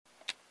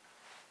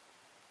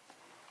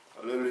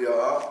할렐루야.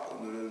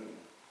 오늘은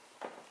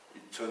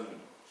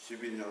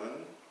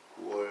 2012년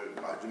 9월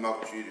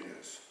마지막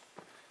주일이면서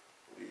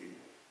우리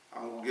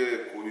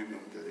한국의 고유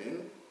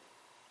명절인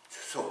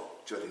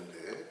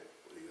추석절인데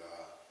우리가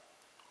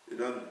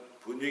이런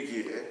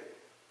분위기에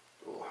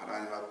또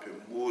하나님 앞에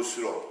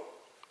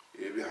무엇으로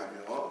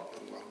예배하며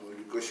영광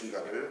돌릴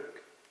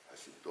것인가를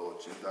다시 또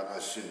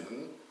진단할 수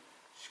있는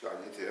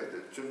시간이 되어야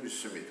될 줄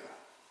믿습니다.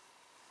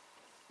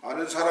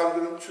 많은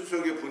사람들은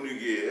추석의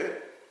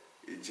분위기에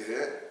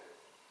이제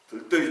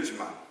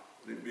들떠있지만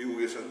우리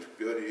미국에서는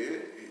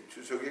특별히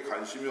추석에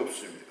관심이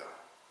없습니다.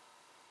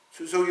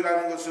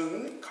 추석이라는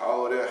것은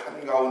가을의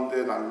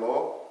한가운데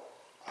날로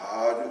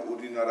아주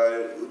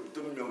우리나라의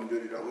으뜸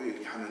명절이라고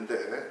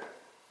얘기하는데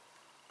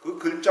그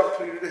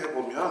글자풀이를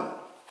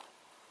해보면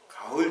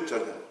가을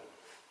저녁,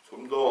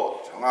 좀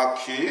더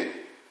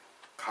정확히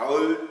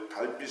가을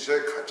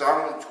달빛에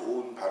가장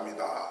좋은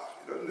밤이다,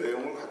 이런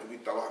내용을 가지고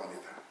있다고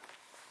합니다.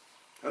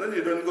 저는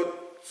이런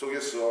것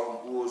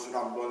속에서 무엇을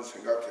한번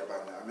생각해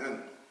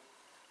봤냐면,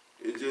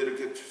 이제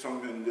이렇게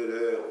추석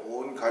명절에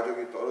온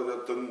가족이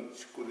떨어졌던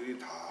식구들이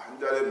다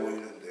한자리에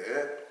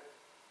모이는데,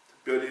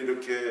 특별히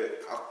이렇게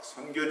각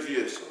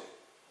선교지에서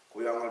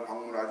고향을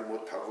방문하지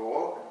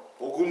못하고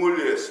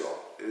복음을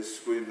위해서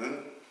애쓰고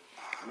있는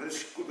많은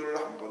식구들을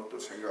한번 또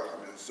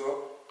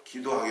생각하면서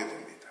기도하게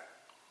됩니다.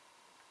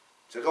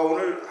 제가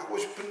오늘 하고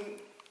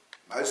싶은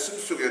말씀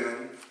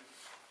속에는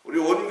우리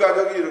온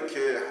가족이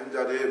이렇게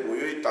한자리에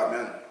모여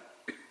있다면,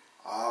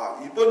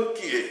 이번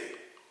기회에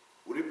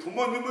우리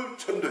부모님을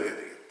전도해야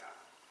되겠다.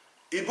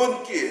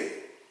 이번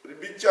기회에 우리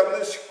믿지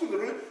않는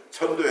식구들을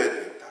전도해야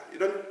되겠다.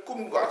 이런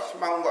꿈과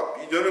희망과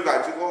비전을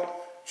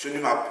가지고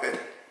주님 앞에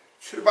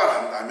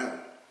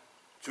출발한다면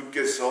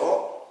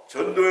주께서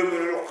전도의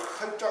문을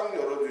활짝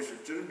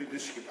열어주실 줄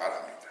믿으시기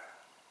바랍니다.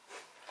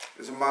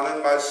 그래서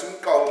많은 말씀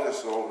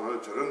가운데서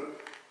오늘 저는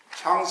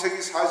창세기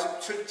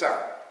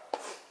 47장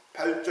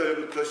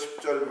 8절부터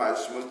 10절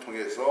말씀을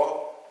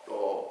통해서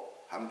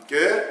또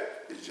함께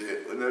이제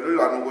은혜를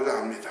나누고자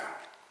합니다.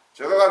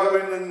 제가 가지고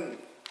있는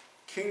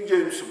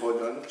킹제임스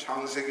버전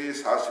창세기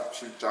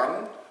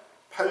 47장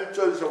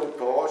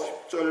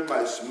 8절서부터 10절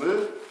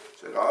말씀을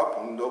제가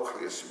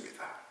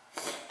봉독하겠습니다.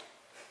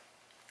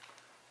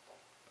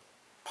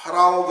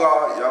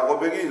 파라오가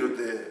야곱에게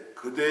이르되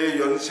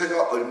그대의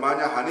연세가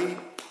얼마냐 하니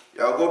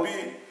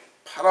야곱이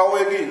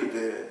파라오에게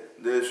이르되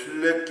내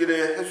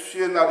순례길의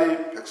햇수의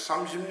날이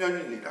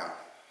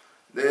 130년이니라.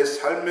 내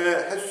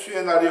삶의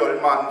햇수의 날이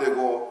얼마 안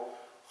되고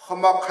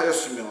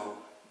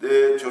험악하였으며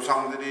내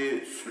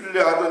조상들이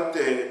순례하던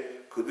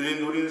때에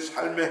그들이 누린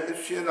삶의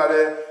햇수의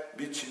날에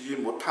미치지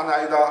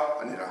못하나이다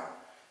하니라.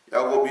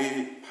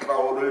 야곱이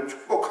파라오를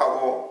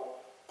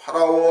축복하고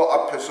파라오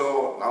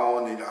앞에서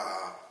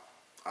나오니라.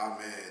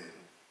 아멘.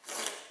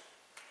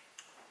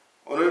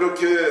 오늘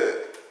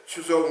이렇게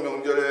추석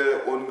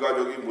명절에 온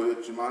가족이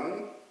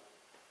모였지만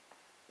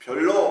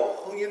별로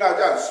흥이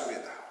나지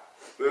않습니다.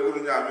 왜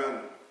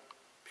그러냐면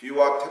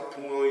비와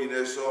태풍으로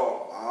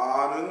인해서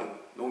많은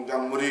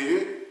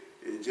농작물이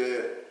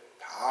이제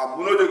다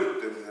무너졌기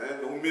때문에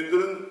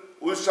농민들은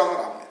울상을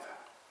합니다.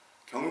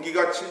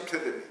 경기가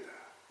침체됩니다.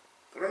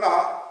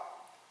 그러나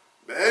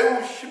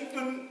매우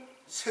힘든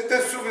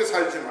세대 속에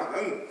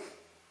살지만은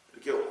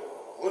이렇게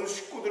온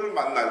식구들을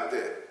만날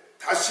때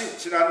다시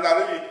지난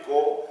날을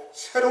잊고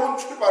새로운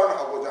출발을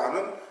하고자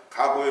하는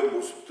각오의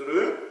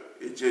모습들을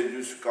이제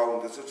뉴스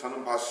가운데서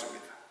저는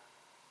봤습니다.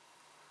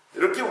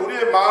 이렇게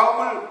우리의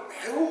마음을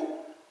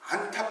매우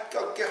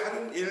안타깝게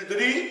하는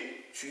일들이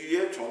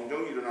주위에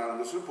종종 일어나는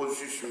것을 볼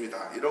수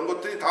있습니다. 이런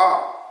것들이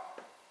다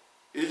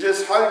이제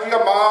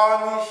살기가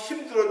많이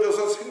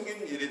힘들어져서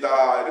생긴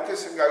일이다, 이렇게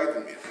생각이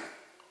듭니다.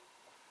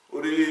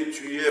 우리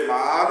주위에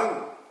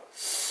많은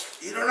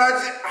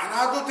일어나지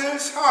않아도 될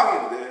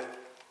상황인데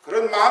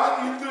그런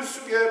많은 일들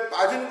속에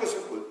빠진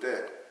것을 볼 때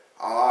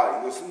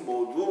이것은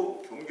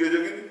모두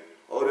경제적인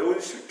어려운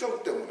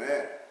실정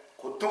때문에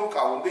고통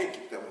가운데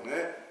있기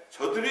때문에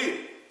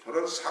저들이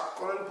저런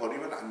사건을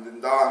벌이면 안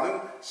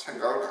된다는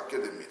생각을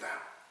갖게 됩니다.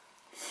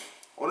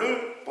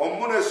 오늘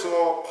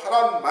본문에서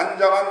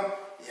파란만장한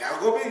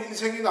야곱의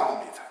인생이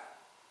나옵니다.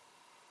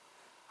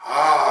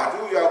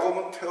 아주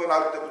야곱은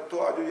태어날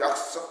때부터 아주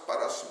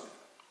약삭빨았습니다.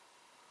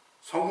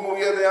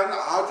 성공에 대한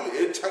아주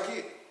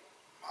애착이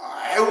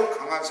매우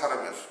강한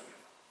사람이었습니다.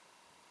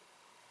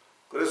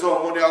 그래서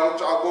어머니하고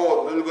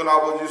짜고 늙은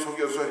아버지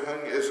속여서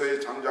형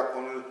에서의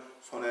장자권을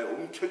손에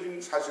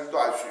움켜쥔 사실도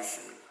알 수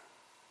있습니다.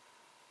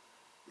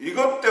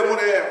 이것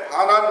때문에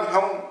반한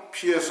형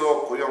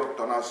피해서 고향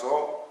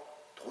떠나서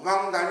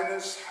도망다니는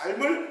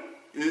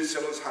삶을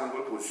일생을 사는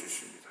걸 볼 수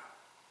있습니다.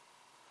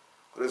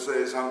 그래서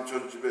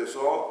외삼촌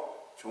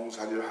집에서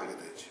종살이를 하게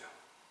되지요.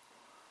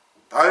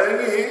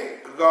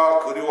 다행히 그가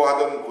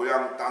그리워하던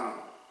고향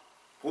땅,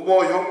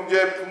 부모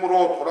형제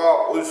품으로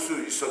돌아올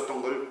수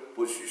있었던 걸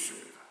볼 수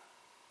있습니다.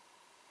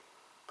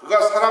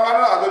 그가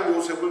사랑하는 아들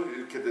요셉을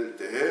잃게 될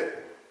때에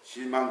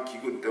심한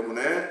기근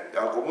때문에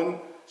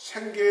야곱은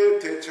생계의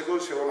대책을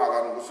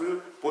세워나가는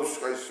것을 볼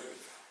수가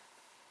있습니다.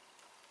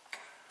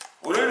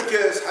 오늘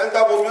이렇게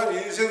살다 보면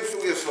인생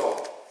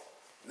속에서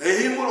내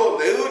힘으로,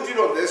 내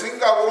의지로, 내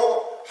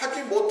생각으로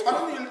하지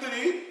못하는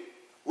일들이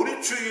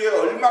우리 주위에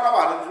얼마나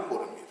많은지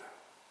모릅니다.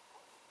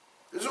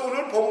 그래서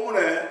오늘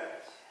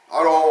본문에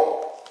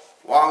바로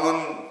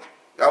왕은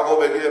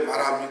야곱에게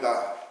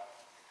말합니다.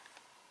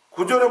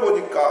 9절에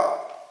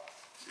보니까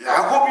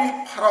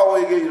야곱이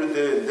파라오에게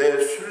이르되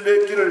내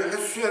순례길을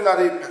햇수의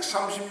날이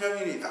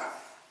 130년이니이다.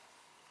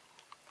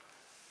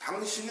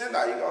 당신의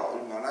나이가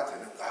얼마나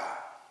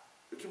되는가?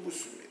 이렇게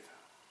묻습니다.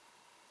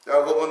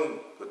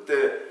 야곱은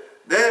그때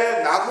내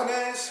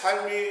나그네의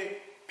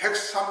삶이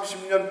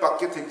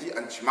 130년밖에 되지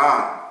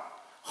않지만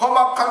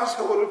험악한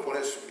세월을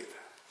보냈습니다.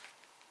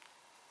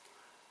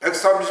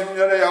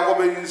 130년의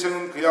야곱의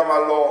인생은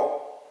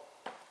그야말로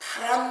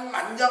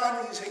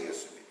파란만장한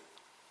인생이었습니다.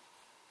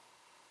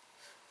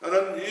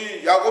 저는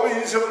이 야곱의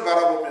인생을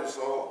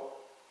바라보면서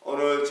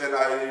오늘 제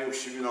나이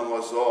 60이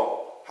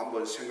넘어서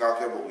한번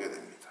생각해 보게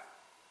됩니다.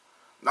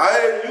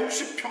 나의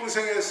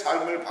 60평생의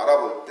삶을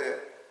바라볼 때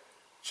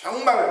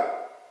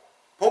정말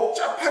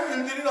복잡한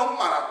일들이 너무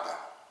많았다.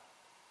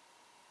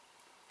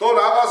 또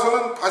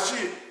나아가서는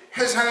다시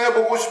회상해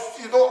보고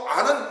싶지도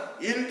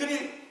않은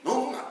일들이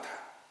너무 많다.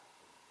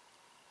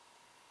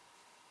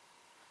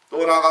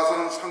 또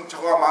나아가서는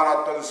상처가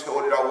많았던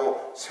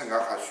세월이라고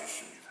생각할 수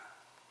있습니다.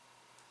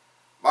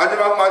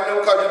 마지막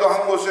말년까지도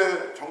한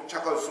곳에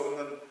정착할 수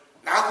없는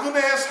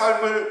나그네의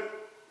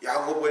삶을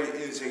야곱의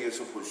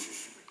인생에서 볼 수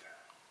있습니다.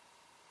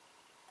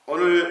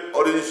 오늘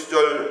어린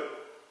시절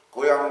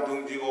고향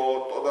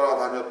등지고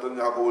떠돌아다녔던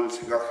야곱을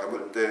생각해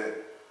볼 때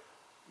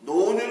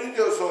노년이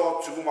되어서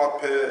죽음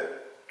앞에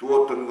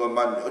두었던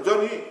것만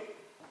여전히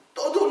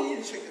떠돌이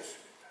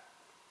인생이었습니다.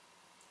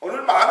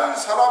 오늘 많은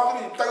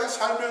사람들이 이 땅에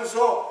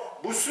살면서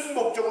무슨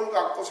목적을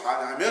갖고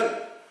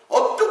사냐면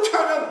어떻게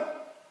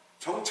하면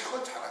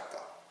정착을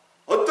잘할까?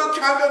 어떻게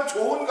하면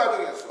좋은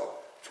가정에서,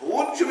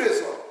 좋은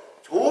집에서,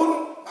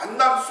 좋은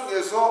만남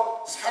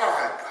속에서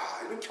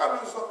살아갈까? 이렇게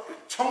하면서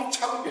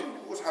정착을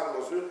꿈꾸고 사는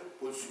것을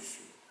볼 수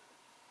있습니다.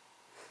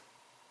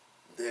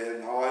 네,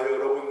 나와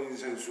여러분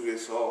인생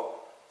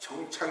속에서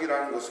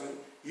정착이라는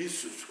것은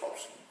있을 수가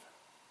없습니다.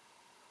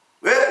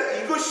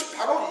 왜? 이것이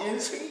바로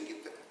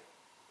인생이기 때문에.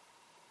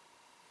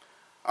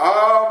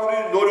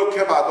 아무리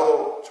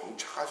노력해봐도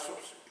정착할 수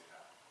없습니다.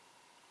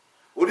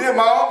 우리의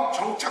마음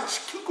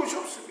정착시킬 곳이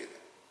없습니다.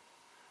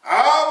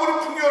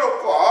 아무리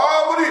풍요롭고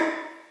아무리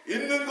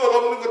있는 것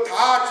없는 것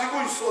다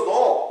쥐고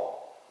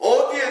있어도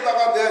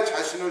어디에다가 내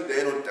자신을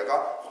내놓을 데가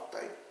없다.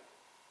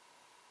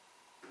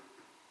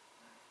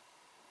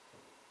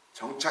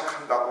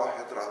 정착한다고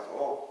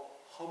하더라도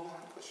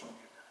허무한 것입니다.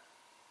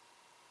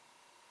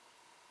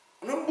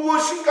 오늘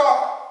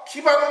무엇인가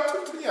기반을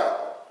튼튼히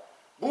하고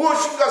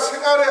무엇인가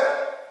생활에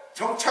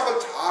정착을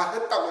잘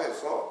했다고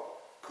해서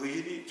그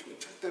일이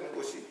정착되는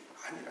것이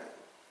아니라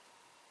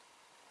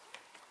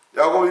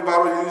야곱이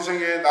바로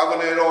인생의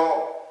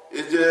나그네로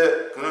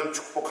이제 그는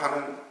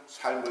축복하는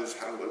삶을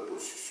사는 걸 볼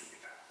수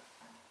있습니다.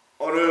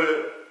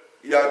 오늘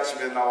이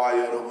아침에 나와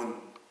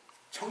여러분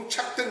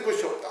정착된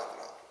것이 없다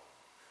하더라도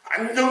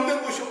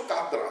안정된 것이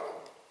없다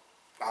하더라도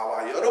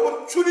나와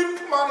여러분 주님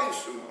품 안에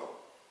있으므로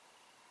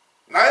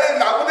나의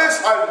나그네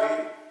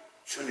삶이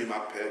주님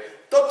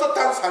앞에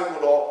떳떳한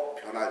삶으로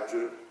변할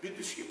줄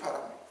믿으시기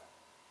바랍니다.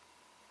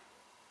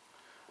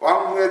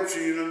 왕궁의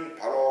주인은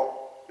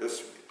바로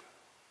였습니다.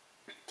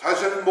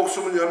 자신의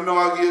목숨을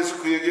연명하기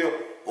위해서 그에게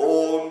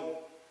온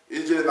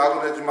이제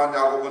나그네지만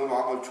야곱은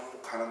왕을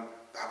축복하는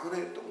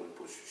나그네의 똥을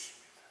볼 수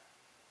있습니다.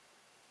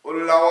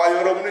 오늘 나와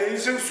여러분의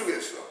인생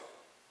속에서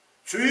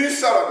주위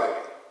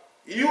사람에게,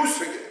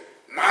 이웃에게,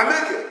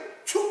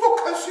 남에게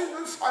축복할 수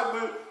있는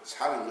삶을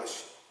사는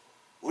것이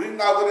우리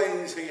나그네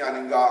인생이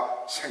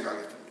아닌가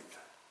생각이 듭니다.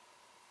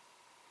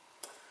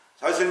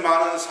 사실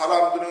많은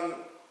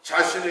사람들은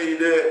자신의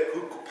일에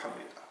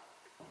급급합니다.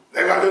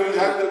 내 가정이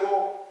잘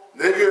되고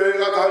내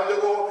교회가 잘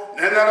되고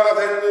내 나라가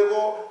잘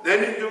되고 내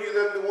민족이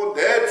잘 되고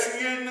내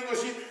주위에 있는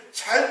것이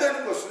잘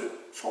되는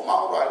것을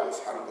소망으로 알고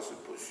사는 것을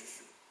볼 수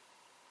있습니다.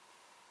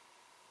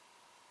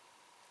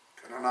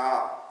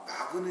 그러나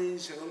나그네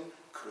인생은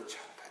그렇지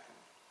않다.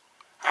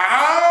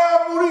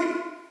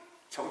 아무리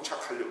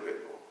정착하려고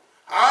해도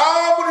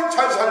아무리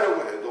잘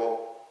살려고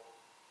해도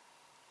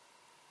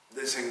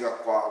내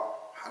생각과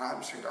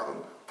하나님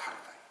생각은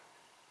다르다.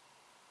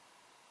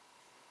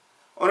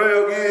 오늘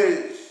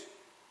여기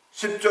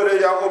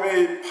 10절에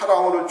야곱이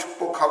파라오를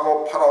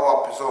축복하고 파라오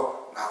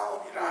앞에서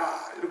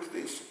나오니라 이렇게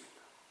되어 있습니다.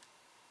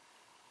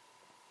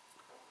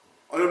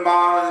 오늘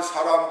많은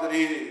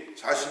사람들이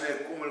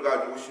자신의 꿈을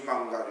가지고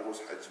희망을 가지고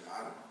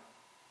살지만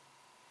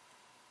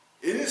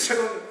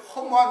인생은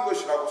허무한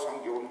것이라고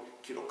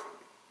성경은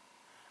기록합니다.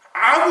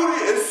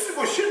 아무리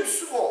애쓰고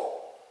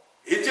힘쓰고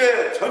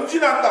이제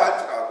전진한다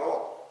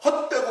할지라도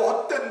헛되고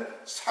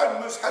헛된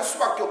삶을 살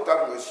수밖에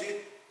없다는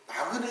것이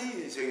나그네의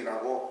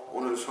인생이라고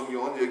오늘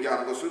성경은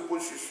얘기하는 것을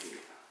볼 수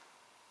있습니다.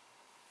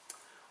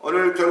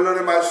 오늘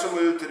결론의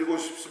말씀을 드리고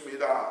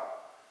싶습니다.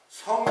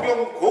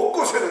 성경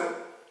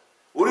곳곳에는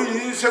우리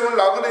인생을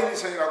나그네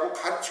인생이라고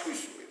가르치고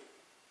있습니다.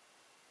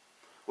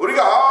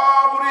 우리가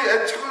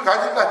애착을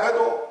가진다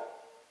해도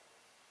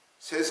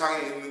세상에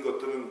있는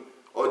것들은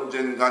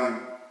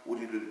언젠간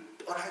우리를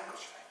떠날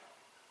것이다.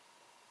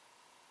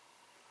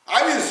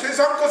 아니,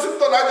 세상 것은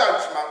떠나지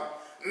않지만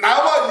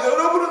나와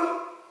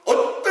여러분은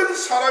어떤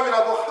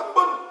사람이라도 한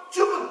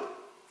번쯤은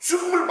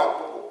죽음을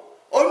맛보고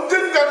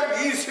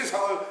언젠가는 이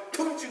세상을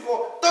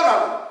등지고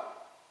떠나는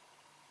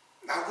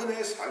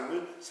나그네의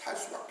삶을 살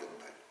수밖에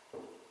없다.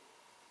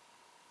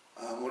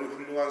 아무리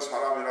훌륭한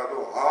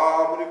사람이라도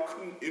아무리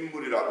큰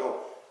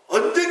인물이라도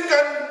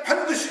언젠간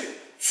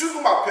반드시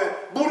죽음 앞에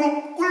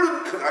무릎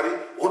꿇는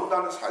그날이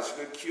온다는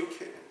사실을 기억해야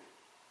됩니다.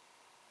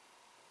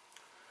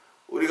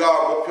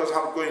 우리가 목표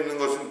삼고 있는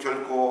것은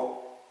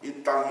결코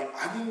이 땅이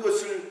아닌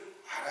것을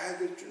알아야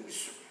될 줄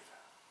믿습니다.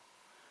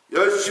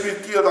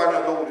 열심히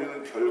뛰어다녀도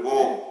우리는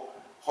결국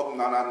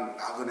험난한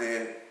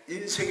나그네의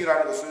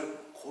인생이라는 것을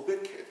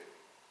고백해야 됩니다.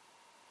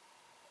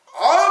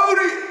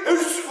 아무리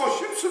애쓰고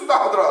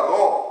힘쓴다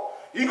하더라도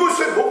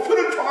이곳에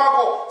목표를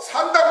정하고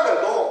산다고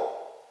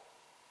해도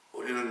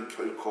우리는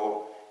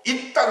결코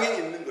이 땅에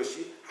있는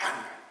것이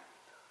아닙니다.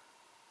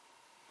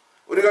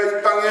 우리가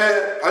이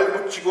땅에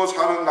발붙이고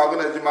사는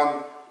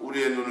나그네지만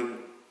우리의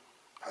눈은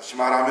다시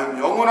말하면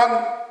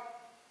영원한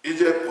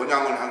이제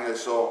본향을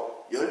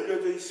향해서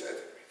열려져 있어야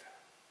됩니다.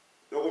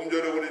 조금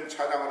전에 우리는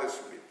찬양을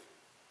했습니다.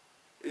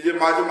 이제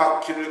마지막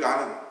길을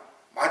가는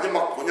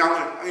마지막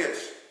본향을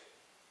향해서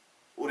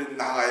우리는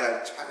나가야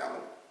할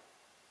찬양을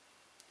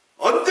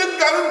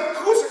언젠가는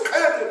그곳에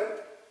가야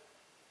되는데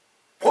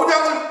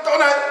본향을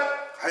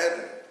떠나야 가야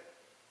되는데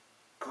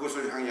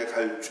그것을 향해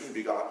갈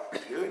준비가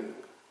되어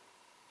있는가?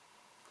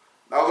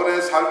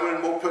 나그네의 삶을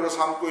목표로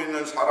삼고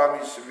있는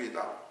사람이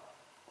있습니다.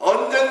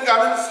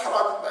 언젠가는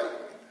사라진다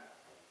이겁니다.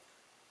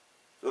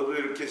 저도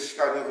이렇게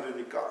시간이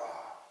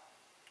흐르니까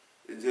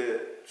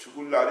이제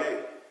죽을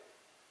날이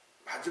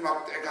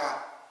마지막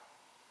때가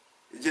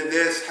이제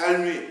내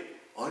삶이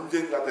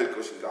언젠가 될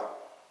것인가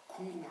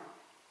궁금합니다.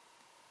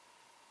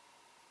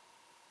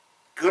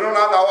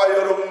 그러나 나와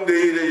여러분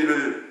내일의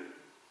일을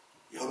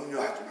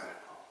염려하지 말고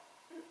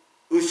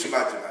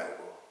의심하지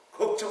말고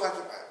걱정하지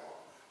말고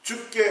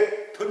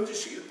주께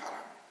던지시길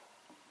바랍니다.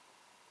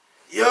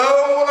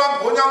 영원한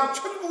본향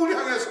천국을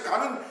향해서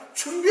가는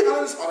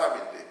준비하는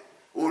사람인데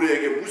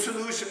우리에게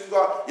무슨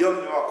의심과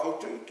염려와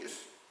걱정이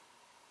있겠습니까?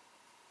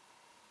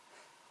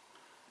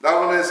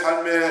 나그네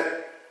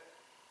삶에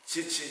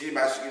지치지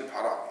마시길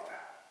바랍니다.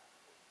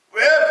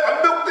 왜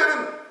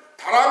반복되는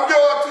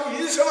다람쥐와 같은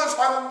인생을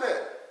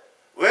사는데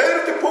왜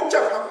이렇게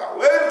복잡한가?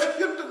 왜 이렇게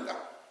힘든가?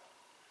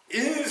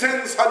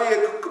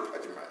 인생살이에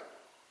급급하지 말고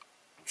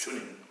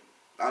주님,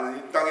 나는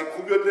이 땅에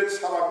구별된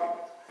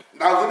사람입니다.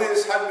 나그네의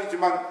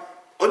삶이지만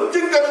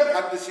언젠가는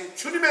반드시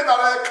주님의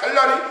나라에 갈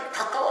날이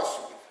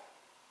가까웠습니다.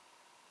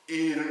 이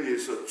일을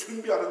위해서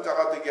준비하는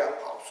자가 되게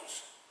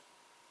하옵소서.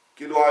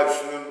 기도할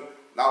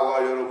수는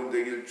나와 여러분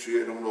되길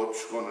주의 이름으로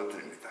축원을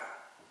드립니다.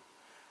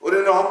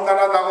 우리는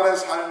험난한 나그네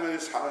삶을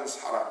사는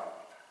사람입니다.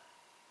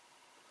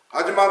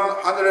 하지만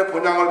하늘의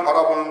본향을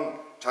바라보는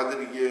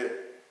자들이기에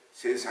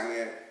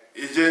세상에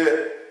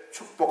이제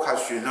축복할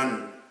수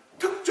있는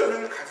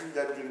특전을 가진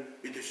자를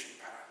믿으시기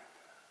바랍니다.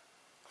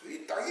 그래서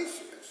이 땅에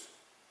있으면서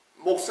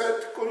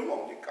목사의 특권이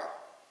뭡니까?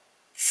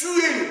 주의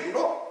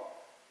이름으로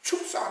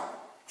축사하는,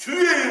 주의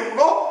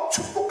이름으로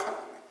축복하는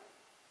겁니다.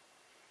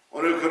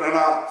 오늘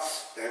그러나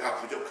내가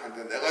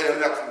부족한데, 내가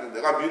연약한데,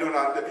 내가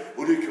미련한데,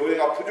 우리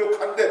교회가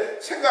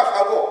부족한데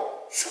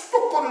생각하고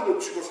축복권을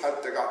놓치고 살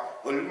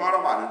때가 얼마나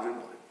많은 줄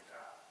모릅니다.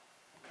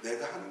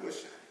 내가 하는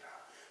것이 아니라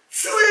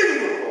주의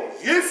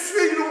이름으로,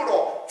 예수의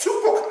이름으로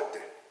축복할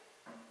때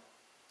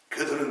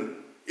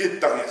그들은 이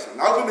땅에서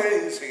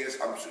나그네의 인생의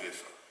삶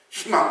속에서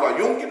희망과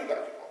용기를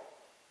가지고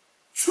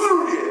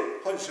주를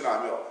위해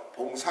헌신하며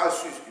봉사할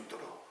수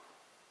있도록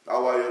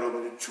나와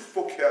여러분이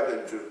축복해야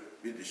될 줄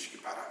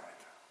믿으시기 바랍니다.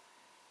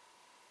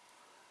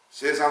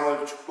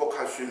 세상을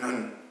축복할 수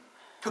있는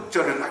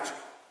특전을 가지고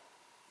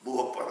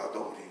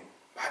무엇보다도 우리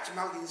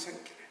마지막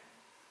인생길에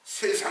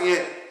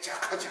세상에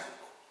짝하지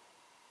않고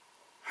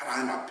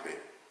하나님 앞에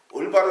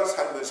올바른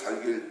삶을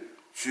살길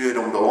주의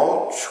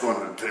이름으로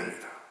축원을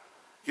드립니다.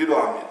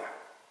 기도합니다.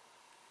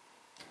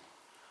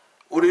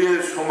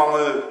 우리의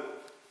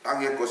소망을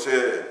땅의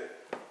것에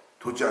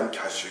두지 않게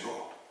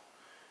하시고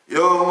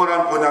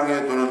영원한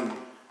본향에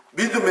두는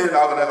믿음의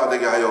나그네가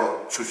되게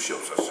하여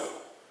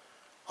주시옵소서.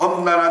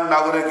 험난한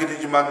나그네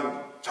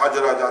길이지만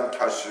좌절하지 않게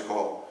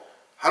하시고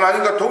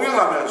하나님과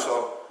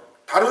동행하면서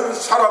다른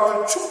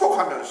사람을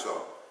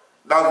축복하면서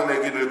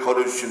나그네 길을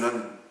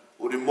걸으시는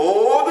우리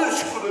모든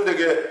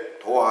식구들에게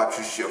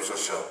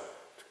도와주시옵소서.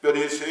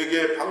 특별히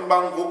세계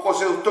방방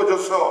곳곳에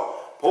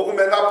흩어져서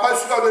복음의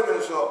나팔수가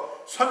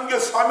되면서 선교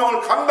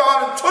사명을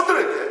감당하는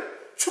저들에게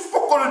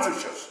축복권을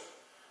주셔서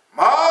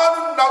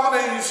많은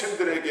나그네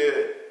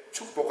인생들에게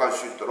축복할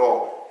수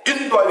있도록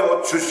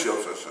인도하여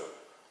주시옵소서.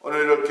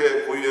 오늘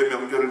이렇게 고유의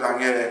명절을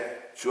향해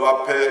주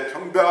앞에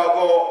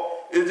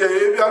경배하고 이제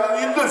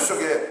예배하는 일들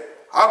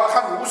속에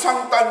악한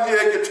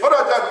우상단지에게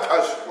절하지 않게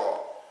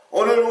하시고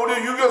오늘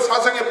우리 유교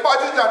사상에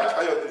빠지지 않게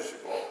하여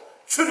주시고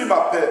주님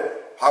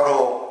앞에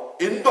바로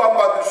인도함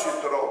받을 수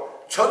있도록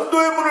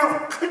전도의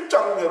문을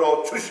활짝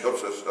열어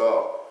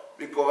주시옵소서.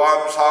 믿고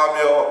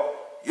감사하며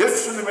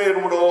예수님의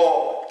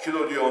이름으로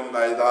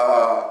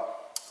기도드리옵나이다.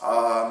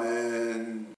 아멘.